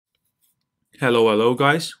Hello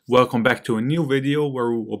guys, welcome back to a new video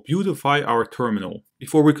where we will beautify our terminal.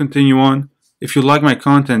 Before we continue on, if you like my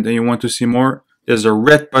content and you want to see more, there's a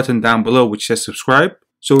red button down below which says subscribe.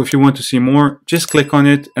 So if you want to see more, just click on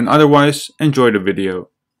it, and otherwise, enjoy the video.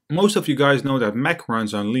 Most of you guys know that Mac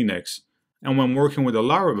runs on Linux, and when working with a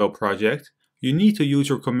Laravel project, you need to use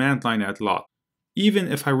your command line a lot.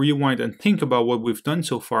 Even if I rewind and think about what we've done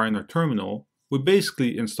so far in our terminal, we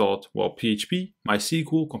basically installed, PHP,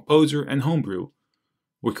 MySQL, Composer, and Homebrew.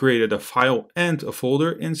 We created a file and a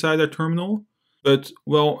folder inside our terminal, but,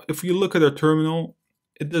 if you look at our terminal,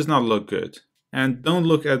 it does not look good. And don't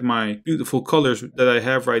look at my beautiful colors that I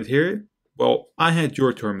have right here. I had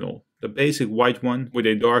your terminal, the basic white one with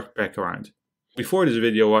a dark background. Before this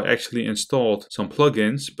video, I actually installed some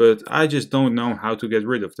plugins, but I just don't know how to get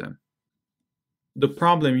rid of them. The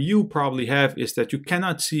problem you probably have is that you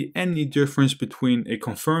cannot see any difference between a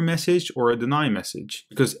confirm message or a deny message,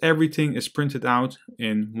 because everything is printed out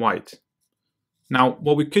in white. Now,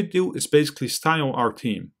 what we could do is basically style our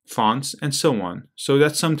theme, fonts, and so on. So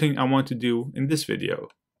that's something I want to do in this video.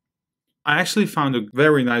 I actually found a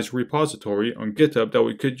very nice repository on GitHub that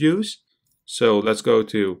we could use. So let's go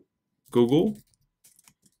to Google.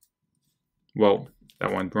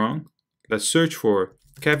 That went wrong. Let's search for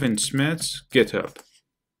Kevin Smith's GitHub.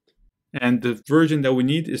 And the version that we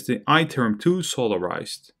need is the iTerm 2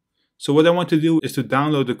 Solarized. So what I want to do is to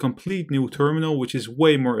download a complete new terminal, which is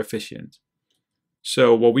way more efficient.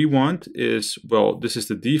 So what we want is, this is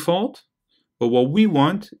the default, but what we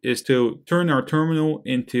want is to turn our terminal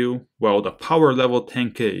into, the power level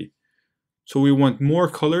 10K. So we want more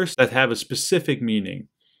colors that have a specific meaning.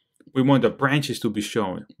 We want the branches to be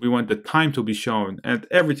shown, we want the time to be shown, and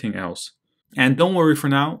everything else. And don't worry for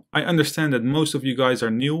now, I understand that most of you guys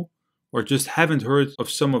are new or just haven't heard of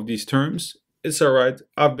some of these terms. It's alright,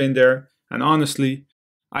 I've been there, and honestly,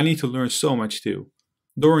 I need to learn so much too.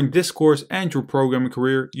 During this course and your programming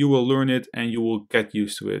career, you will learn it and you will get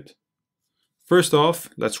used to it. First off,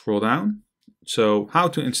 let's scroll down. So, how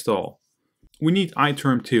to install? We need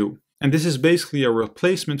iTerm 2, and this is basically a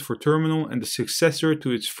replacement for Terminal and the successor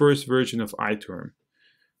to its first version of iTerm.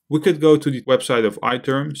 We could go to the website of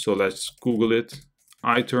iTerm, so let's Google it,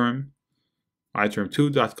 iTerm,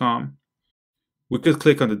 iterm2.com. We could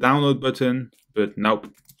click on the download button, but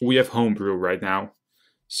nope, we have Homebrew right now.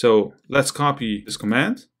 So let's copy this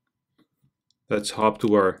command. Let's hop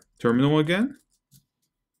to our terminal again.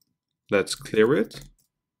 Let's clear it.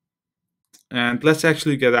 And let's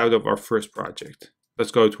actually get out of our first project.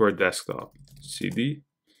 Let's go to our desktop, cd.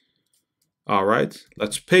 All right,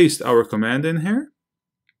 let's paste our command in here.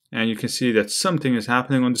 And you can see that something is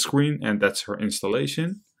happening on the screen, and that's our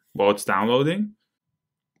installation while it's downloading.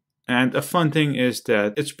 And a fun thing is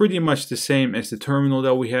that it's pretty much the same as the terminal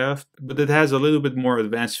that we have, but it has a little bit more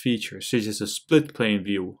advanced features, such as a split plane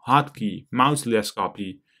view, hotkey, mouse left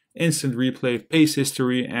copy, instant replay, paste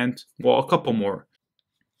history, and, a couple more.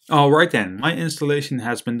 Alright then, my installation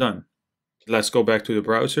has been done. Let's go back to the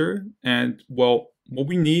browser, and, what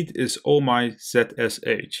we need is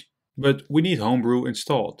ZSH. But we need Homebrew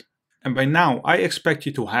installed. And by now, I expect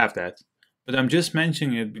you to have that. But I'm just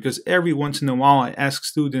mentioning it because every once in a while I ask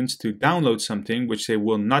students to download something which they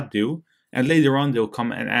will not do, and later on they'll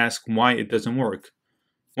come and ask why it doesn't work.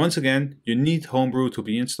 Once again, you need Homebrew to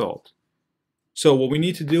be installed. So what we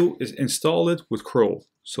need to do is install it with curl.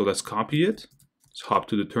 So let's copy it. Let's hop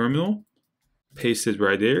to the terminal, paste it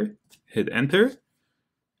right there, hit enter.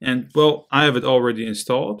 And I have it already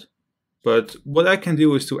installed. But what I can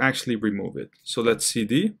do is to actually remove it. So let's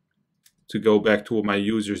cd to go back to my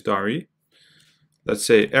user's diary. Let's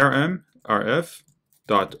say rm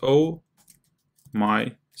rf.o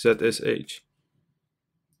my zsh.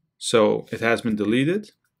 So it has been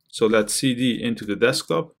deleted. So let's cd into the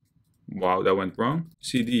desktop. Wow, that went wrong.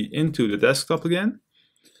 Cd into the desktop again.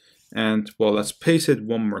 And let's paste it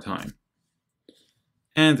one more time.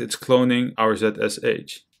 And it's cloning our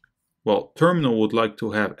zsh. Terminal would like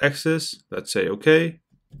to have access. Let's say OK.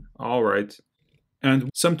 All right. And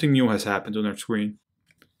something new has happened on our screen.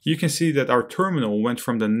 You can see that our terminal went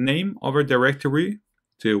from the name of our directory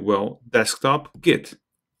to, desktop git.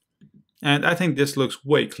 And I think this looks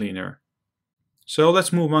way cleaner. So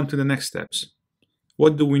let's move on to the next steps.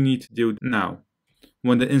 What do we need to do now?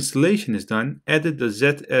 When the installation is done, edit the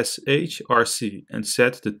ZSHRC and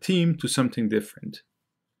set the theme to something different.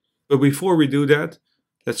 But before we do that,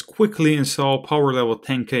 let's quickly install power level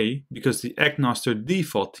 10K, because the Agnoster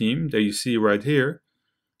default theme that you see right here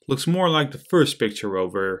looks more like the first picture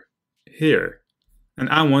over here. And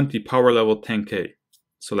I want the power level 10K.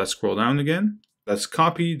 So let's scroll down again. Let's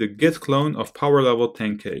copy the git clone of power level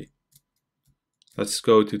 10K. Let's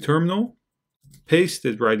go to terminal. paste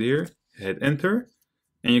it right here, hit enter,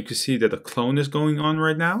 and you can see that a clone is going on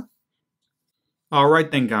right now.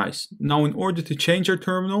 Alright then guys, now in order to change our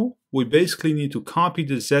terminal, we basically need to copy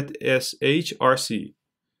the ZSHRC.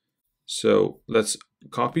 So let's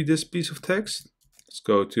copy this piece of text. Let's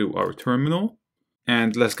go to our terminal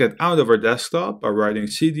and let's get out of our desktop by writing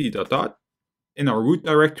cd ... In our root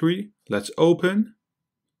directory, let's open,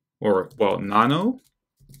 nano,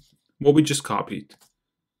 what we just copied.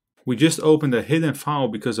 We just opened a hidden file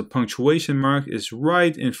because a punctuation mark is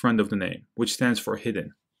right in front of the name, which stands for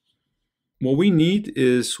hidden. What we need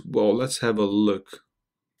is, let's have a look.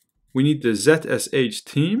 We need the ZSH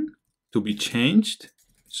theme to be changed.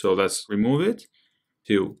 So let's remove it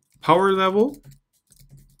to power level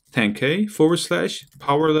 10K /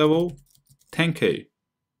 power level 10K.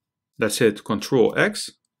 Let's hit Control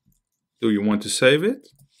X. Do you want to save it?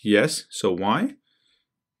 Yes, so Y.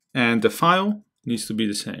 And the file needs to be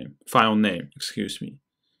the same. File name, excuse me.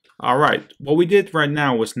 Alright, what we did right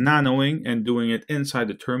now was nanoing and doing it inside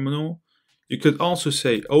the terminal. You could also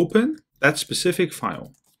say open that specific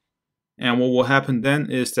file. And what will happen then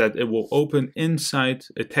is that it will open inside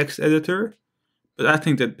a text editor. But I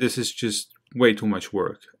think that this is just way too much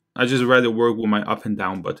work. I just rather work with my up and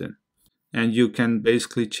down button. And you can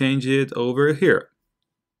basically change it over here.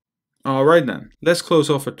 Alright then, let's close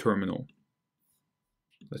off a terminal.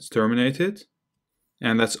 Let's terminate it.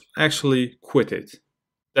 And let's actually quit it.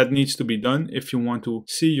 That needs to be done if you want to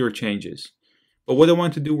see your changes. But what I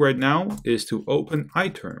want to do right now is to open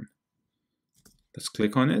iTerm. Let's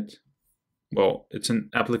click on it. It's an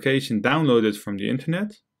application downloaded from the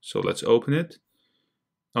internet. So let's open it.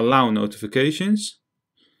 Allow notifications.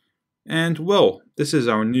 And this is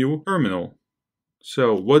our new terminal.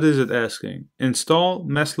 So what is it asking? Install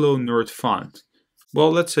Maslow Nerd font.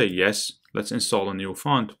 Let's say yes. Let's install a new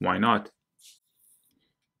font. Why not?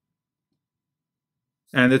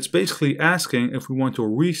 And it's basically asking if we want to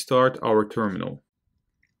restart our terminal.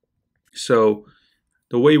 So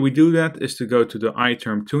the way we do that is to go to the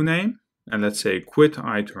iTerm 2 name and let's say quit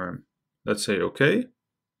iTerm. Let's say OK.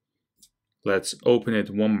 Let's open it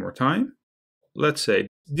one more time. Let's say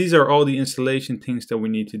these are all the installation things that we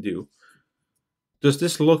need to do. Does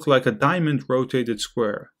this look like a diamond rotated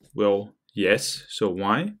square? Well, yes. So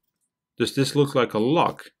why? Does this look like a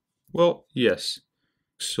lock? Well, yes.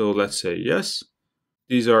 So let's say yes.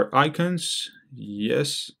 These are icons.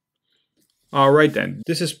 Yes. Alright then,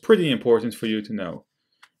 this is pretty important for you to know.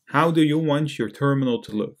 How do you want your terminal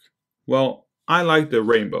to look? Well, I like the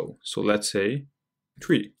rainbow, so let's say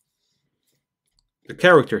 3. The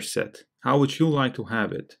character set, how would you like to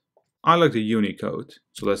have it? I like the Unicode,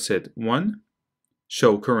 so let's set 1.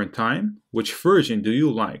 Show current time, which version do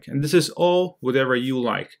you like? And this is all whatever you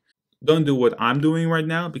like. Don't do what I'm doing right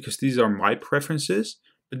now because these are my preferences,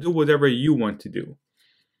 but do whatever you want to do.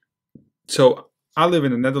 So I live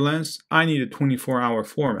in the Netherlands, I need a 24-hour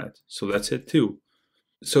format, so let's hit 2.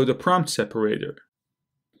 So the prompt separator.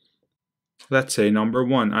 Let's say number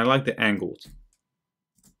 1, I like the angled.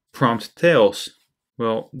 Prompt tails.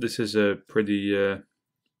 Well, this is a pretty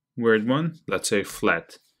weird one. Let's say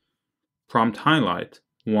flat. Prompt highlight.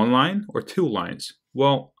 1 line or 2 lines?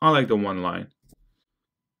 Well, I like the 1 line.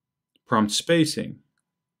 Prompt spacing.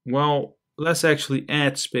 Well, let's actually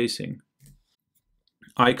add spacing.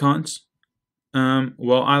 Icons.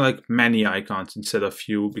 I like many icons instead of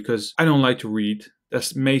few because I don't like to read.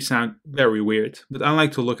 That may sound very weird, but I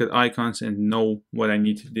like to look at icons and know what I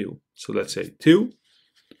need to do. So let's say 2.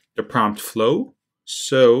 The prompt flow.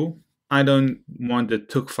 So I don't want it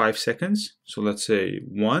took 5 seconds. So let's say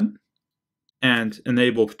 1. And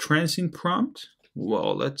enable transient prompt.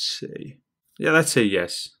 Well, let's say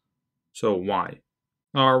yes. So why?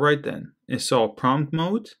 Alright then. Install prompt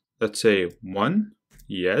mode. Let's say 1.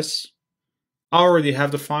 Yes. I already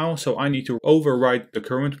have the file, so I need to overwrite the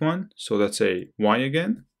current one. So let's say Y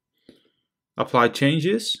again. Apply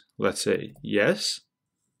changes. Let's say yes.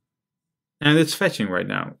 And it's fetching right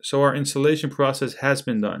now. So our installation process has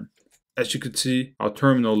been done. As you can see, our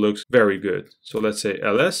terminal looks very good. So let's say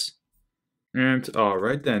ls. And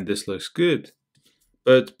alright then, this looks good.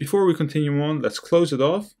 But before we continue on, let's close it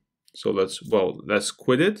off. So let's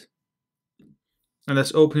quit it. And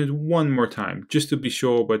let's open it one more time, just to be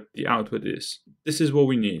sure what the output is. This is what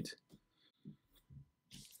we need.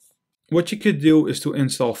 What you could do is to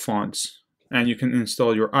install fonts. And you can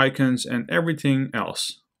install your icons and everything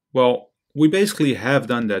else. Well, we basically have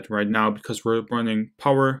done that right now because we're running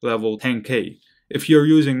power level 10K. If you're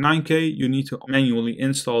using 9K, you need to manually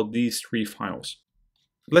install these 3 files.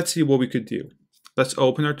 Let's see what we could do. Let's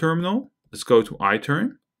open our terminal. Let's go to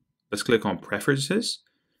iTerm. Let's click on Preferences.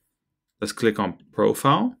 Let's click on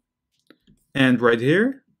Profile. And right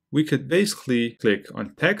here, we could basically click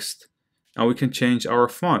on text and we can change our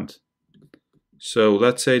font. So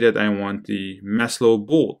let's say that I want the Maslow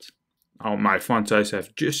bold. My font size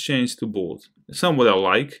have just changed to bold. It's somewhat I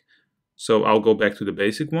like, so I'll go back to the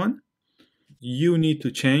basic one. You need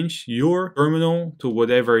to change your terminal to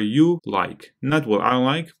whatever you like. Not what I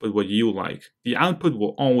like, but what you like. The output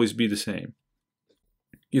will always be the same.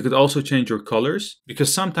 You could also change your colors,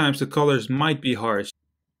 because sometimes the colors might be harsh.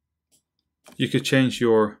 You could change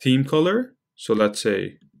your theme color. So let's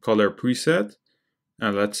say color preset,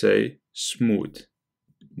 and let's say smooth.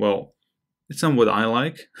 Well, it's not what I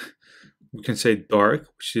like. We can say dark,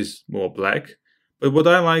 which is more black. But what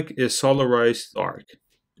I like is solarized dark,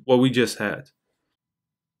 what we just had.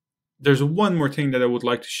 There's one more thing that I would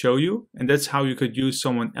like to show you, and that's how you could use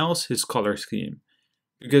someone else's color scheme.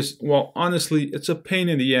 Because, well, honestly, it's a pain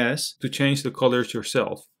in the ass to change the colors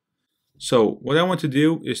yourself. So what I want to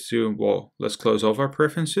do is to, well, let's close off our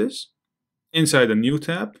preferences. Inside a new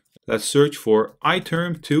tab, let's search for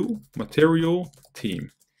iTerm 2 material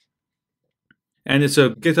theme. And it's a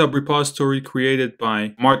GitHub repository created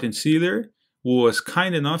by Martin Seeler, who was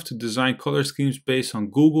kind enough to design color schemes based on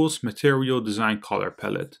Google's material design color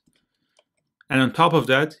palette. And on top of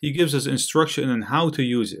that, he gives us instruction on how to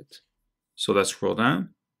use it. So let's scroll down.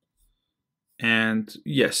 And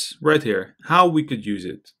yes, right here, how we could use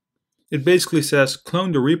it. It basically says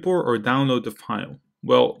clone the repo or download the file.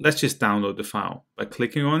 Well, let's just download the file by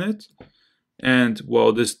clicking on it. And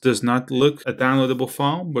well, this does not look a downloadable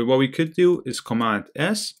file, but what we could do is Command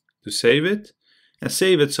S to save it and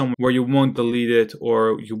save it somewhere where you won't delete it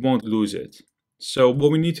or you won't lose it. So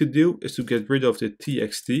what we need to do is to get rid of the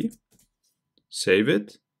txt, save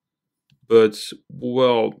it. But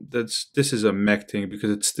well, this is a Mac thing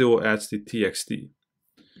because it still adds the txt.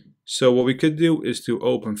 So what we could do is to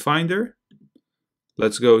open Finder.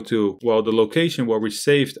 Let's go to, well, the location where we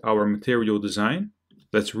saved our material design.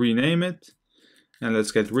 Let's rename it and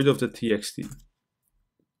let's get rid of the txt.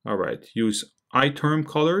 All right, use iTerm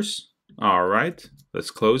colors. All right, let's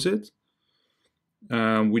close it.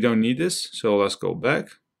 We don't need this, so let's go back.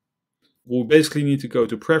 We'll basically need to go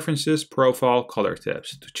to Preferences, Profile, Color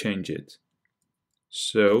tabs to change it.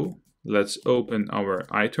 So let's open our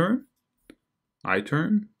iTerm,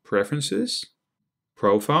 Preferences,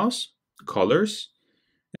 Profiles, Colors.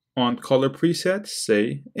 On Color Preset,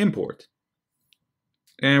 say Import.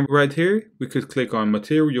 And right here, we could click on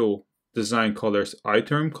Material Design Colors,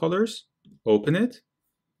 iTerm Colors, open it.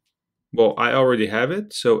 Well, I already have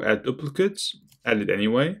it, so add duplicates, add it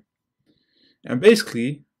anyway. And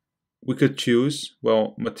basically, we could choose,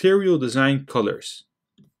 well, Material Design Colors.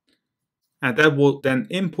 And that will then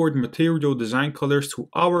import Material Design Colors to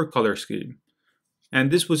our color scheme.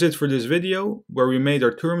 And this was it for this video, where we made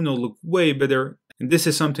our terminal look way better. And this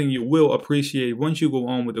is something you will appreciate once you go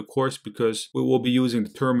on with the course, because we will be using the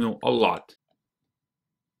terminal a lot.